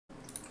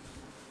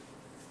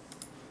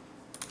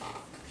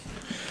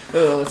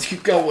Let's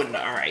keep going.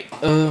 Alright.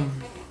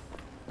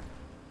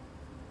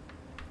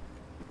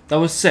 That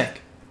was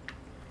sick.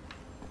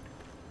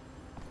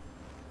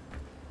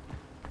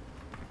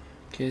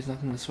 Okay, there's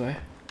nothing this way.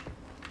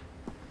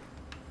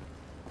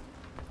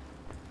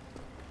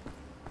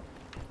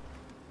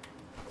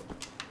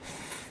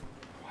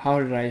 How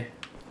did I...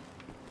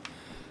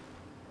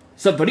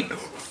 What's up, buddy?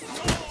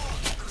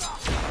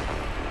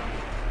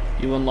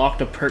 You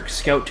unlocked a perk,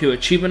 Scout 2.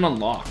 Achievement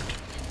unlocked.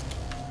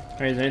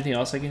 Alright, is there anything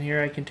else I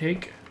can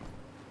take?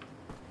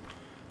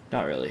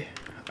 Not really.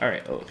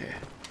 Alright, okay.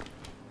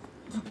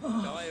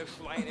 Neue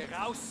Schweine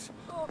raus!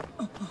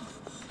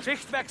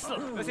 Schichtwechsel,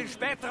 wir sind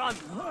spät dran.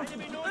 Eine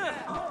Minute!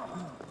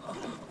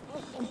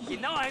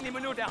 Genau eine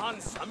Minute,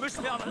 Hans. Dann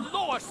müssen wir aber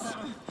los!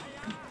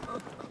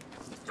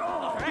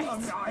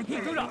 Rechts!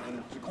 Hier, du da!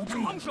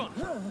 Komm schon!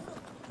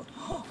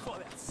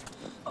 Vorwärts!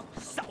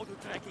 Sau, du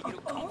Dreckige,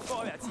 du komm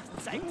vorwärts!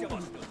 Ich zeig dir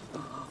was, du!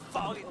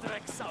 Faul, die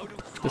Drecksau, du!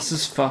 This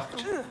is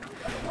fucked.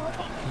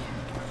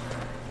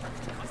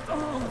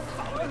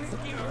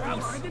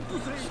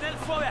 Schnell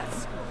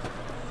vorwärts!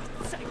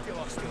 Zeig dir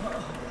was, du!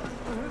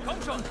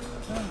 Komm schon!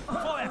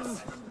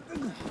 Vorwärts!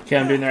 Okay,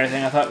 I'm doing the right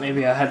thing. I thought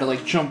maybe I had to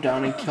like jump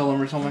down and kill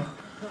him or something.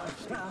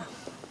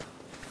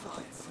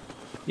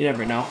 You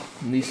never know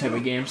in these type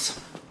of games.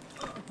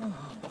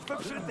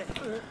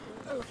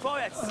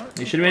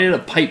 They should have made it a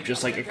pipe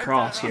just like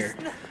across here.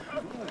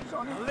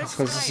 That's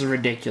because this is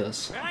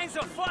ridiculous.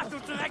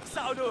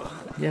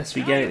 Yes,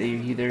 we get it,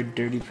 you they're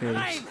dirty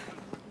pigs.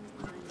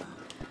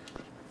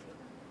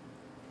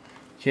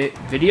 Okay,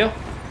 video.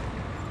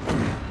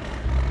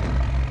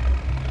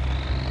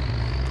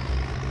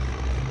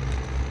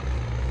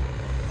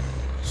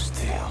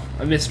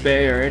 I missed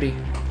Bay already.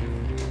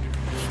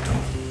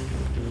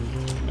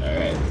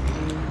 Alright.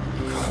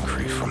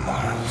 Concrete for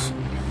miles.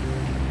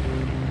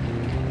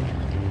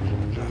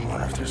 I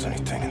wonder if there's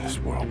anything in this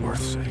world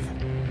worth saving.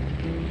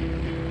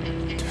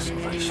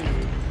 Desolation.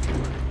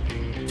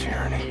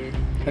 Tyranny.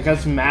 That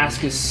guy's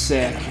mask is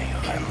sick. Enemy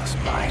of endless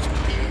might.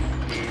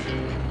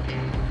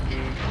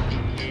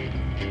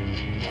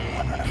 I'm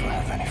wondering if I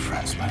have any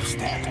friends left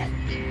standing.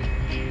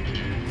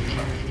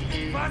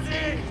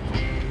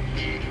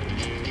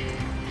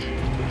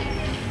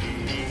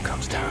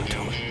 Comes down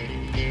to it.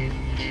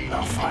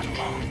 I'll fight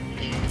alone.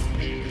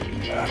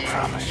 But I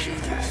promise you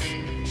this.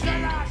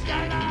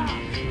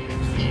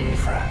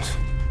 Friends.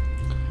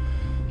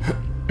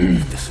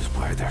 This is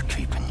where they're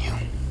keeping you.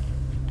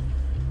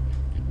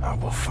 I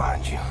will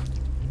find you.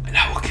 And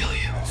I will kill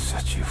you. And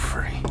set you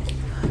free.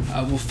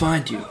 I will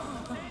find you.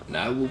 And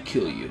I will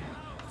kill you.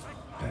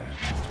 Dad.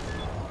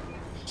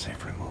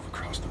 Safer to move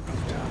across the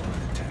rooftop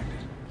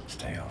undetected.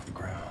 Stay off the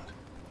ground.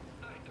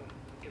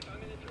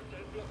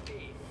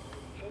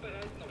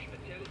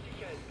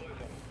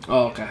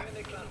 Oh, okay.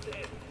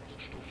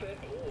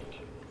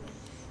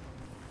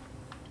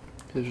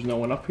 There's no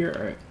one up here?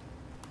 Alright.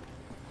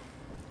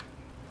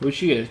 I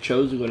wish you guys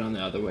chose to go down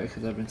the other way,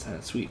 because that'd been kind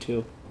of sweet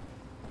too.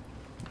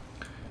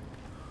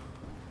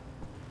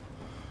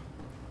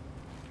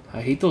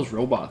 I hate those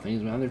robot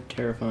things, man. They're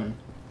terrifying.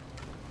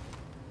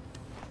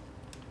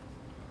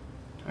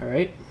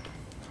 Alright.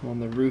 I'm on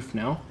the roof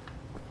now.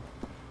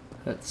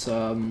 Let's,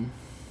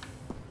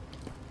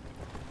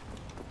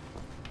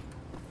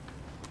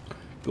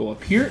 go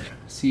up here.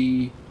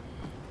 See,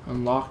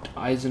 unlocked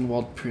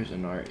Eisenwald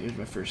prison. Alright, here's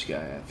my first guy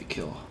I have to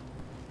kill.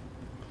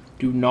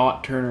 Do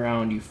not turn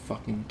around, you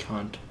fucking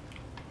cunt.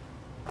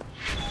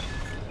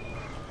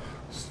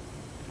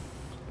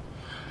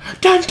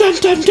 Dun dun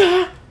dun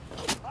dun!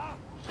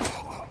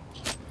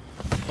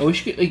 I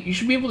wish you could, like, you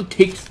should be able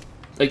to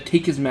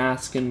take his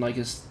mask and like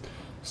his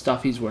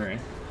stuff he's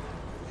wearing,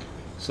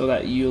 so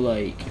that you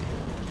like.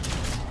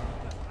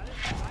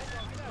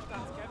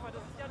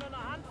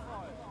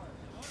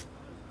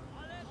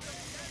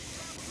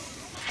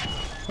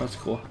 That's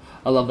cool.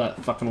 I love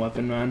that fucking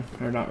weapon, man.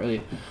 Or not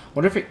really.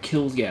 Wonder if it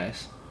kills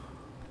guys.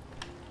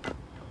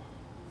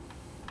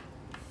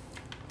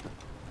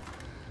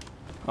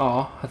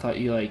 Oh, I thought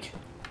you like.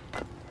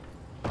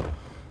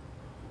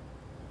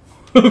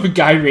 A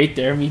guy right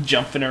there, me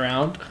jumping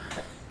around.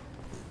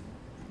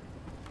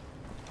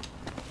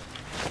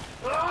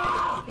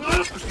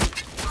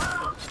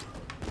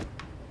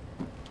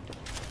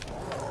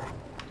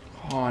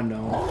 Oh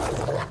no.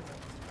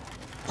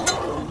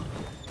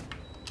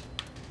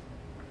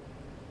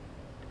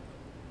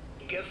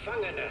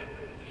 Gefangene,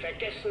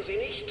 vergessen Sie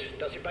nicht,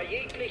 dass Sie bei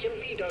jeglichem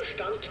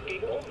Widerstand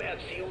gegen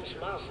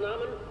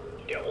Umerziehungsmaßnahmen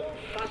der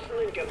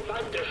umfassenden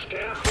Gewalt des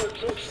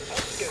Strafvollzugs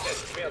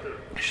ausgesetzt werden.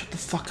 Shut the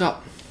fuck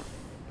up.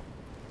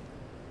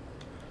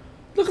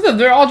 Look at them,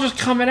 they're all just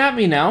coming at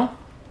me now.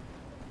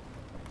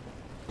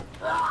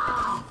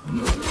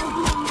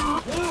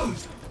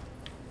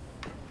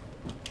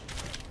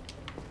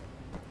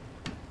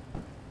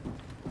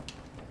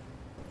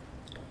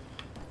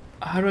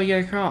 How do I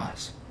get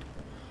across?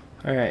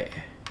 Alright.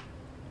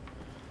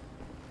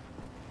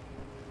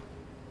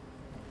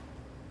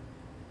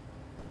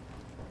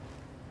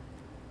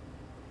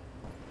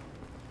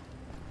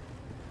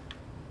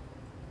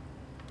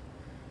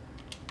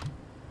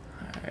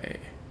 Alright.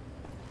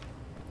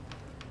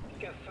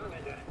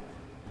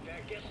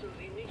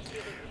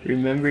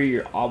 Remember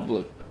your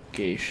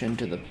obligation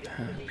to the...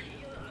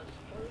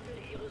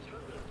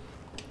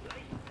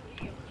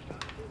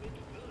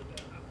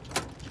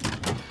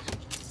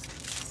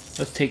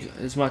 Let's take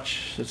as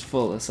much... Let's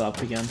fill this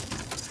up again.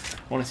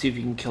 I want to see if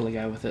you can kill a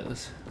guy with it.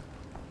 Let's...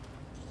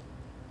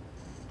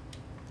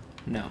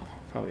 No,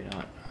 probably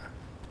not.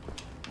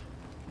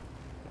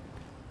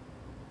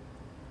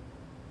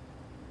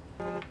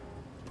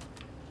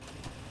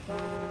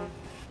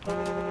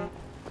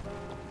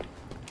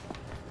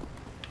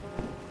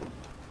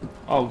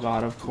 Oh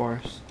god, of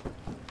course.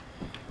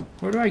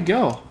 Where do I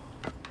go?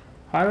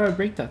 How do I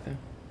break that thing?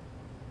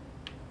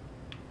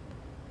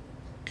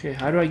 Okay,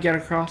 how do I get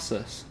across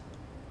this?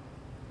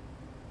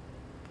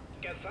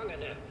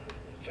 Gefangene,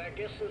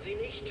 vergessen Sie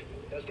nicht,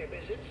 dass der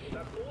Besitz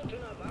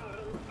verbotener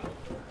Waren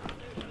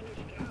automatisch eine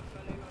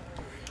Strafverlängerung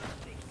nach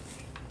sich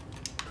zieht.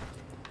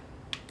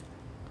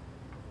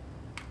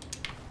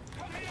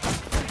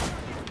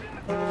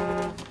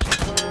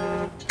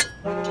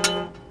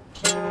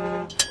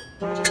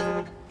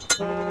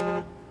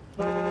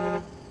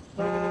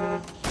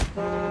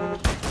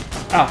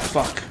 Ah,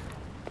 fuck.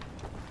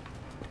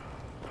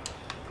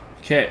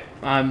 Okay,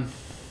 I'm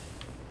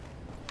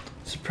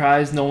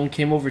surprised no one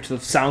came over to the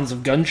sounds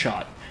of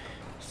gunshots.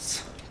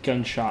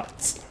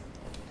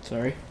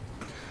 Sorry.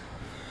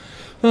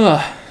 Should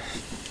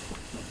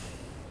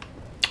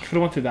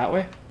have went through that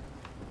way.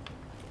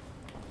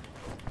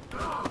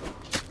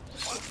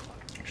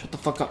 Shut the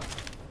fuck up.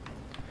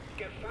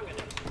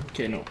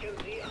 Okay, no.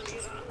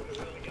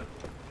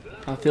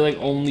 I feel like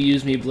only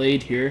use me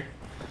blade here.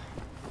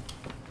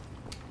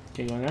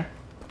 Okay, go in there.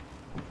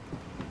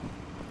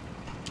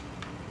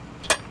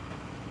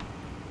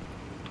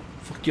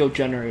 Fuck yo,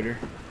 generator.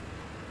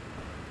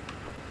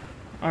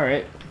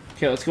 Alright.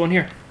 Okay, let's go in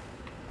here.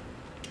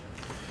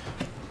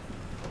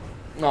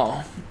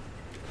 No.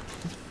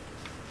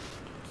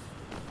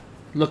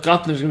 Look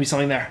up, there's gonna be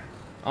something there.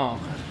 Oh.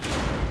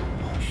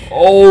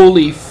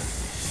 Holy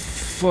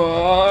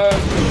fuck.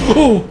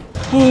 Oh!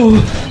 Oh!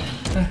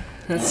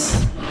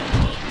 That's...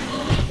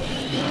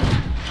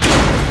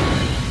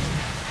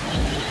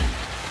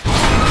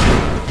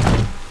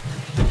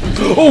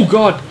 Oh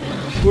god!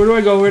 Where do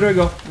I go? Where do I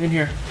go? In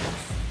here.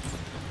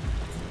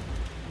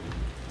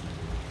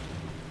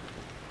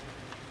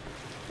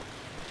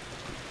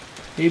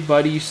 Hey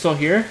buddy, you still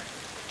here?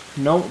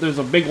 Nope, there's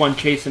a big one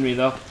chasing me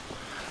though.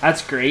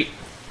 That's great.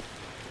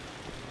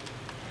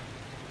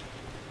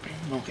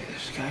 Okay,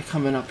 there's a guy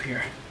coming up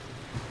here.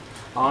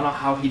 I don't know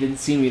how he didn't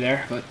see me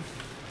there, but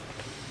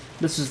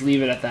let's just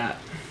leave it at that.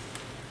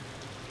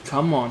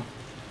 Come on.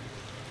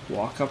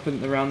 Walk up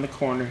and around the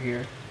corner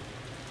here.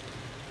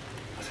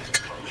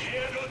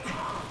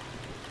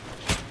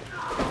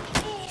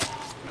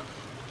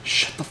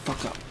 Shut the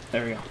fuck up.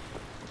 There we go.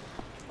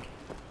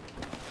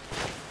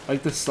 I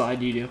like the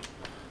slide you do.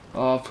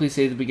 Oh, please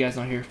say the big guy's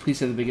not here. Please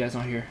say the big guy's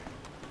not here.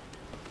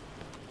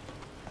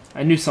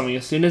 I knew something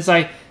as soon as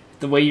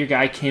the way your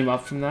guy came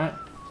up from that.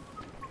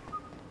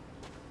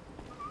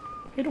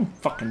 Hey, don't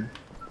fucking...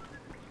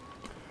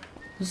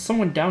 There's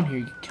someone down here,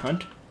 you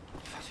cunt.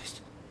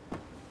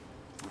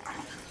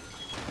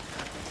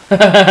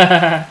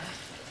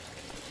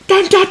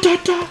 Dun, dun, dun,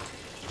 dun.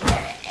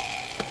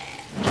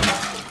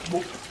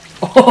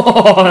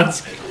 Oh,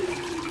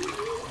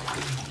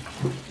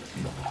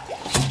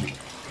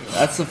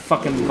 that's a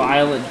fucking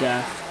violent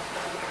death.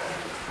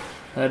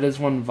 That is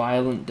one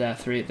violent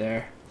death right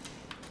there.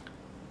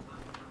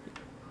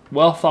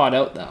 Well thought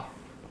out though.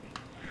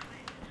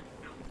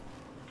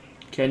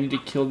 Okay, I need to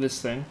kill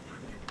this thing.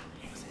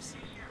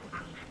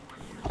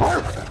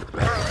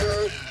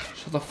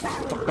 Shut the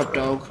fuck up,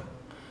 dog.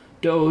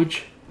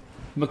 Doge.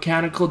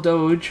 Mechanical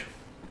Doge.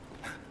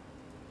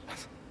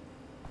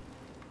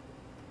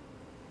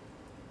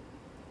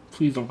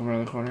 Please don't come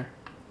around the corner.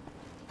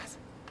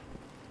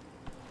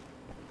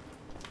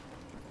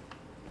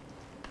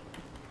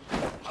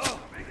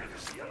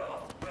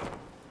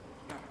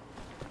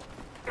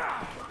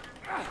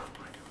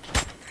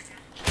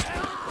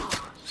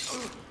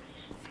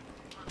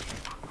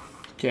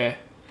 Okay.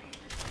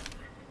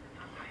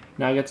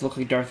 Now I get to look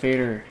like Darth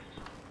Vader.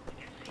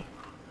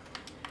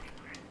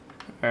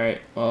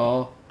 Alright,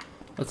 well,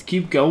 let's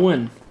keep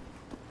going.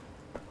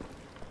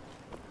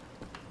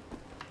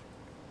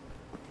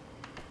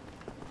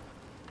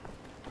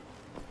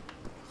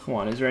 Come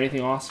on, is there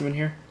anything awesome in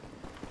here?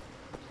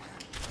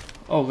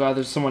 Oh god,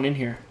 there's someone in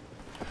here.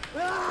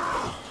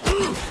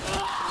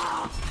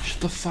 Shut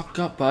the fuck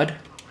up, bud.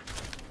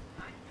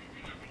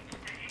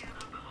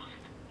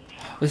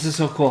 This is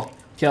so cool.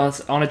 Okay,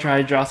 I want to try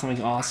to draw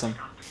something awesome.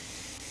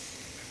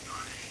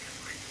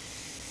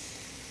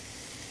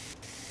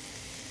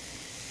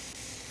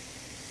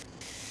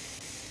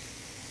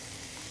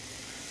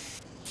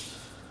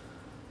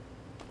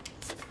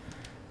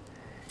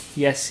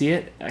 You guys see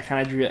it? I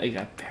kind of drew it like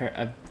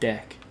a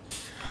deck.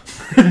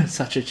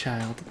 Such a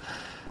child.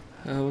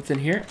 What's in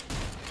here?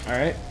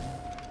 Alright.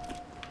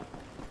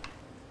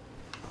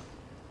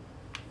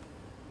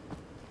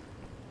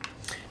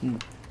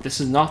 This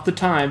is not the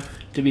time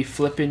to be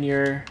flipping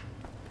your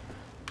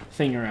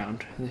thing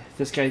around.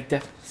 This guy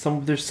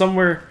there's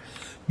somewhere.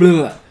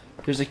 Blah,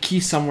 there's a key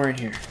somewhere in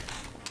here.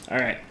 All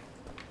right.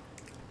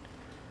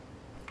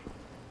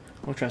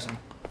 We'll try some.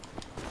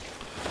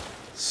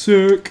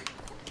 Sick.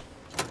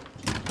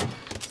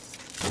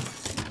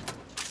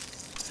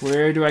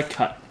 Where do I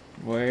cut?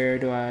 Where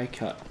do I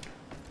cut?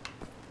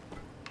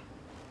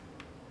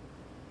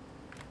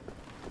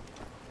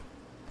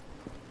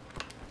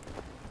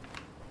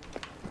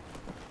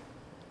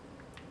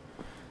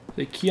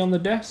 The key on the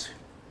desk?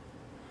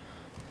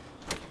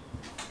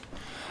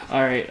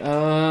 Alright,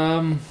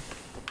 I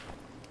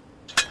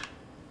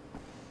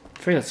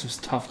figured that's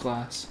some tough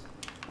glass.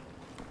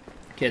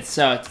 Okay,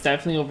 so it's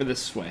definitely over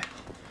this way.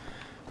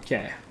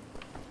 Okay.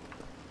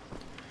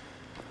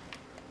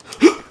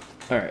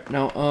 Alright,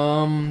 now,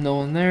 no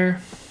one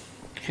there.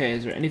 Okay,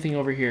 is there anything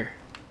over here?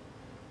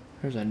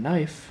 There's a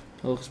knife.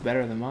 It looks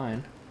better than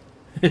mine.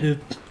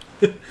 It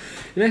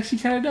actually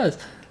kind of does.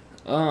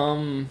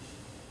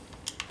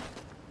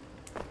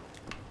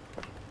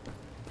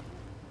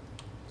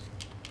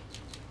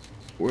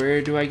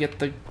 Where do I get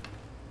the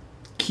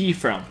key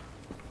from?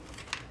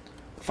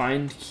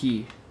 Find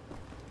key.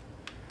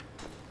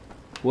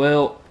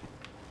 Well,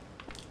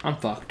 I'm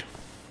fucked.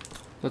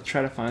 Let's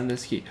try to find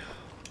this key.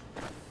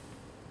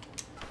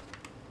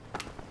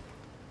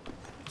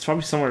 It's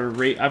probably somewhere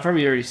right. I've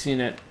probably already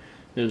seen it.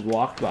 Just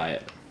walked by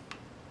it.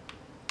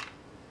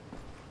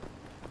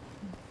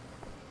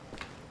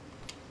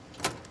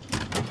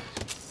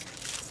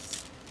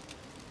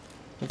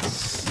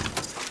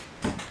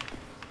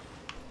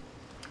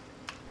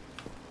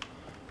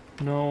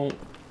 No.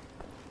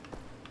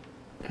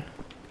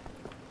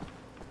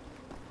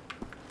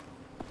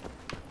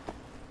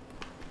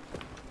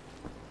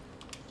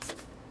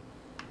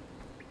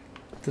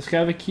 Does this guy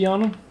have a key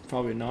on him?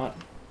 Probably not.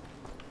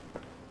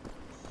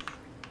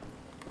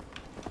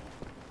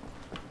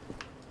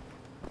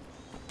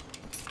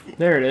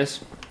 There it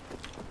is.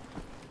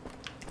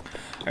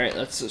 Alright,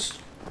 let's just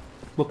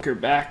book her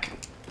back.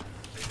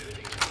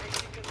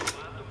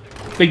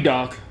 Big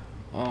dog.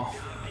 Oh.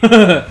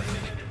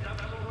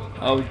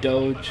 Oh,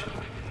 Doge.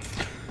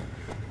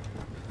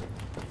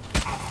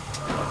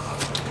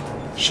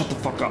 Shut the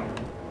fuck up.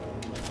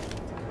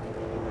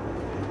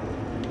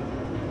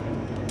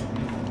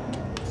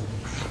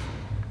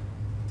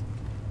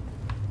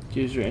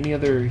 Is there any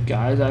other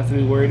guys I have to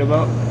be worried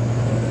about?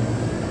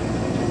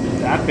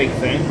 That big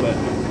thing, but...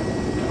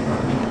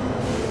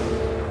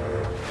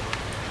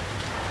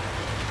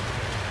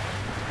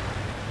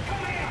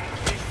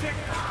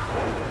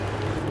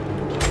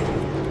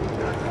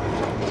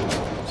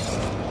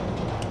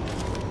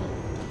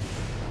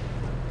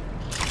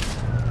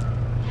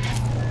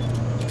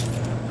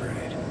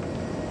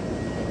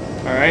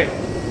 Alright.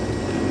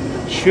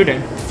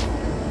 Shooting.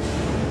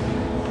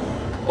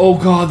 Oh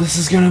god, this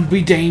is gonna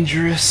be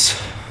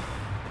dangerous.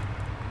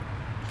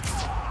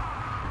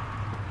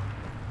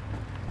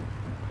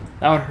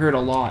 That would hurt a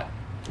lot.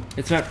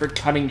 It's meant for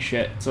cutting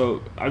shit,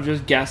 so I'm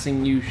just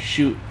guessing you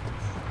shoot.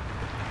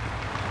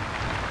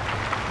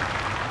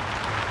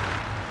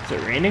 Is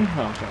it raining?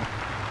 Oh, okay.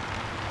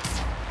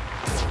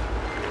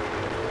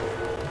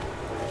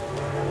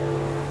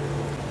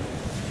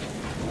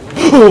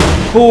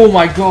 Oh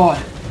my god!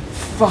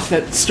 Fuck,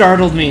 that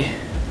startled me.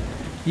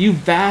 You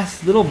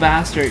little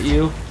bastard,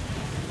 you.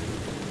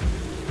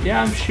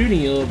 Yeah, I'm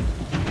shooting you,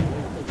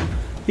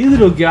 you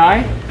little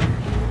guy.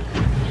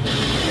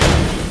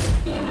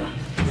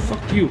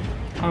 Fuck you.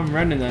 I'm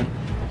running then.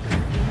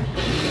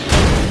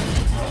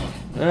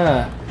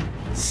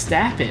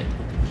 Stop it.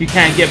 You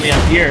can't get me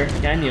up here,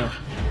 can you?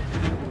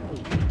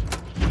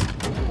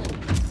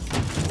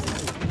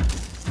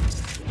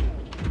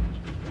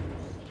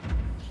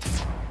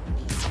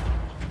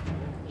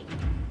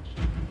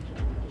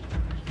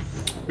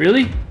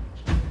 Really?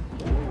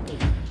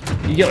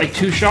 You get like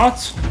 2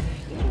 shots?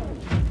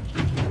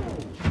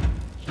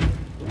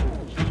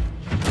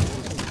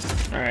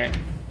 Alright.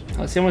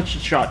 Let's see how much a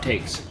shot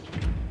takes.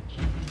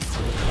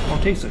 Well,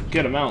 it takes a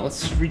good amount.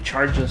 Let's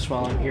recharge this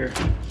while I'm here.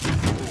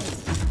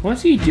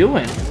 What's he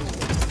doing?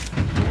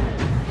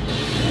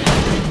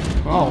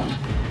 Oh.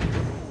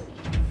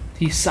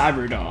 He's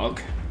Cyber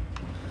Dog.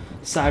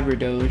 Cyber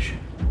Doge.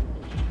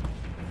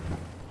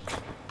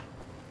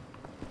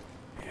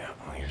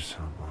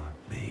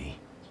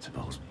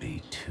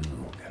 B2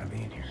 gotta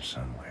be in here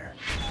somewhere.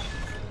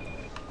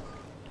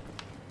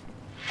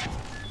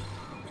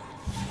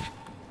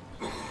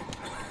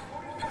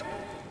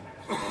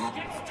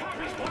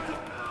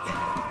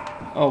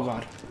 Oh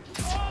god.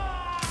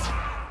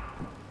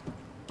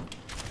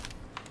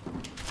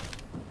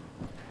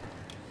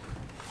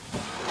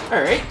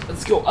 Alright,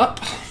 let's go up.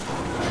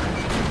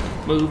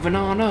 Moving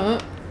on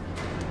up.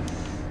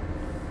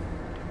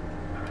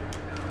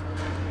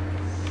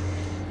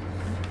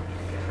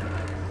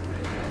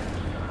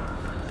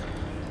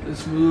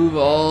 Let's move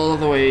all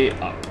the way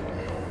up.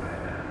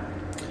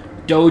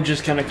 Doge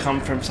is gonna come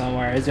from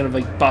somewhere. He's gonna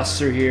like bust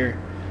through here.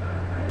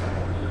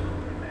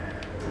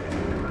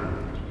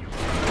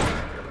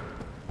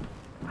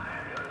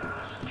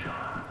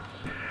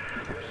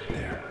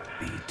 There,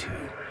 B2.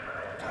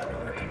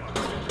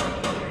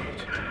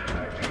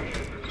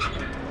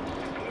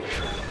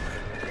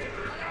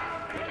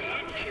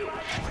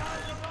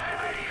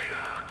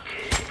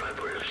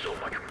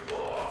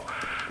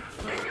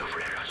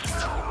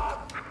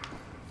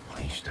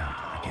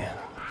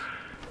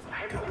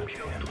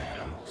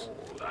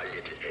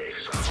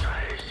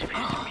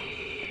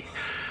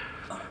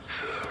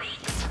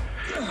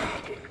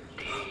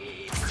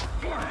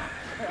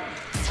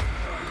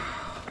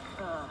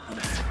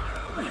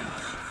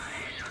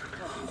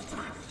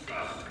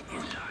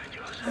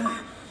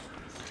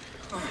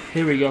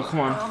 Here we go,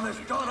 come on. On this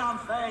goddamn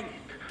thing.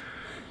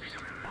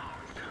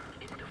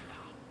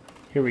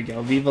 Here we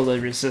go. Viva la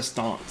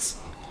resistance.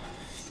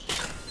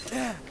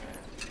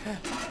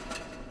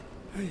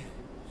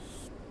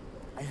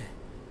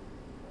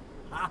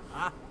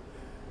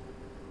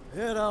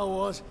 Here I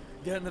was,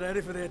 getting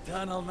ready for the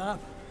eternal nap.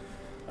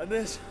 And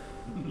this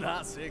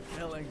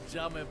Nazi-killing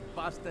jammy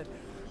bastard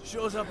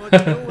shows up out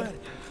of nowhere.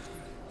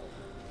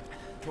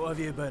 What have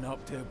you been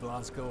up to,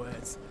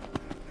 Diskoyt?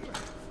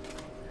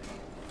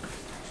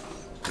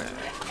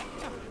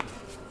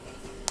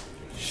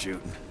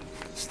 Shooting,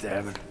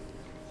 stabbing,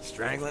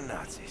 strangling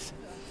Nazis.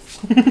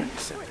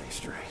 Set things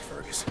straight,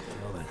 Ferguson.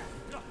 Well then,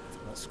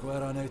 let's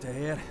square on out of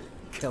here.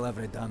 Kill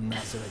every damn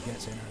Nazi that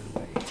gets in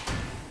our way.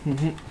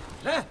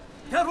 Hey,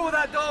 careful with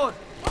that door!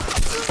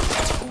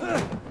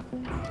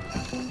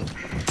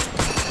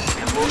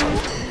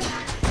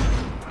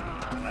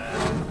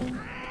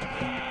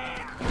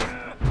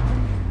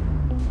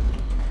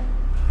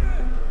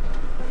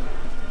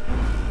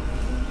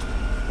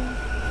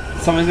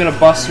 Someone's gonna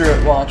bust through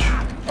it, watch.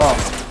 Oh.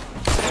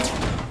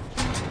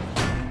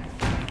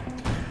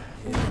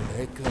 Here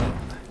they come.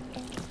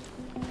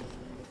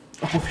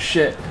 Oh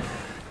shit.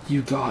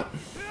 You got.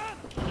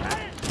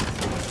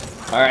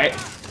 Alright.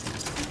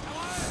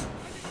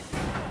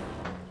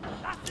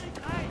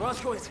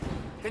 Diskoyt,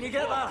 can you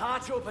get that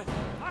hatch open?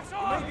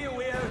 There might be a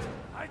way out.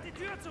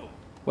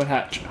 What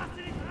hatch?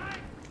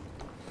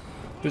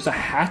 There's a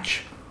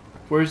hatch?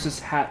 Where's this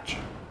hatch?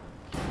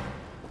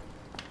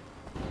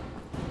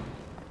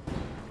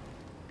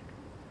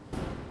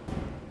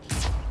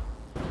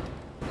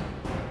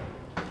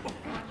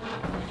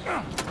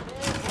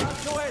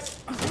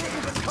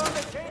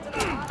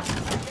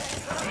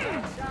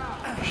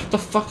 Shut the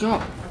fuck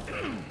up.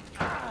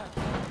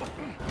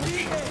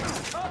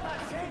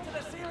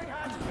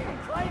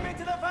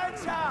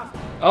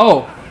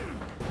 Oh.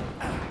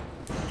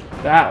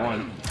 That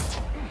one.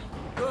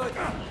 Good.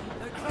 Now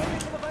climb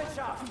into the vent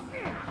shaft.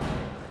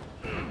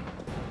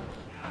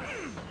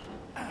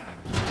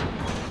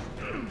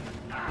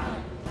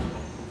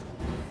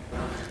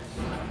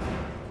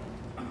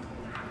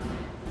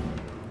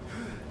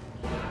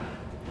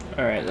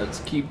 Alright, let's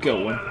keep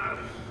going.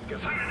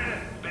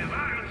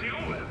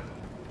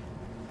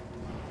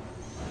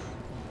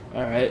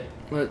 Alright,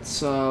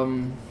 let's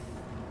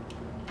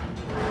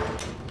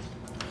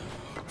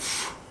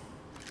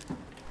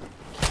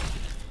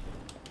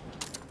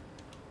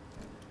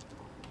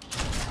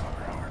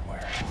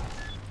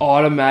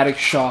automatic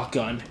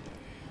shotgun.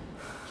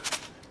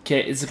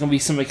 Okay, is it gonna be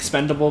some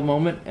expendable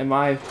moment? Am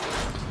I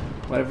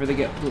whatever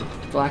the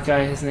black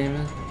guy his name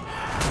is?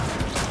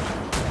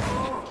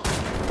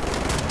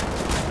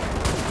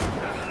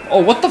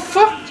 Oh, what the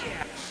fuck?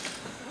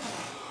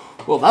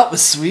 Well, that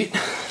was sweet.